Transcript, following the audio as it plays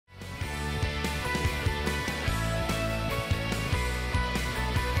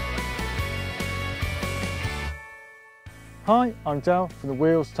Hi, I'm Dal from the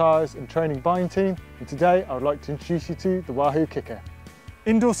Wheels, Tyres and Training buying team, and today I would like to introduce you to the Wahoo KICKR.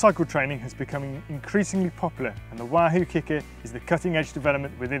 Indoor cycle training has become increasingly popular, and the Wahoo KICKR is the cutting-edge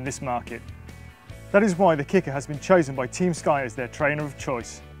development within this market. That is why the KICKR has been chosen by Team Sky as their trainer of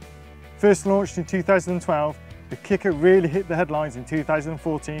choice. First launched in 2012, the KICKR really hit the headlines in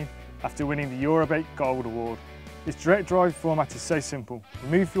 2014 after winning the Eurobike Gold Award. Its direct drive format is so simple.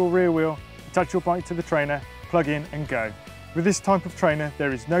 Remove your rear wheel, attach your bike to the trainer, plug in and go. With this type of trainer,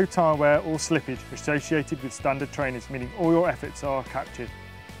 there is no tyre wear or slippage associated with standard trainers, meaning all your efforts are captured.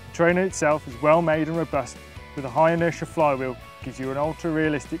 The trainer itself is well made and robust, with a high inertia flywheel gives you an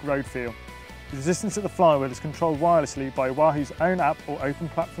ultra-realistic road feel. The resistance at the flywheel is controlled wirelessly by Wahoo's own app or open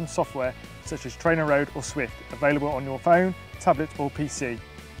platform software such as Trainer Road or Swift, available on your phone, tablet or PC.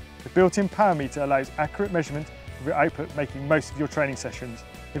 The built-in power meter allows accurate measurement of your output, making most of your training sessions.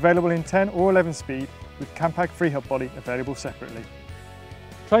 Available in 10 or 11 speed, with Campag freehub body available separately.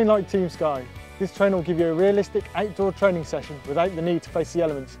 Train like Team Sky. This trainer will give you a realistic outdoor training session without the need to face the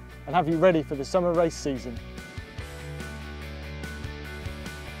elements and have you ready for the summer race season.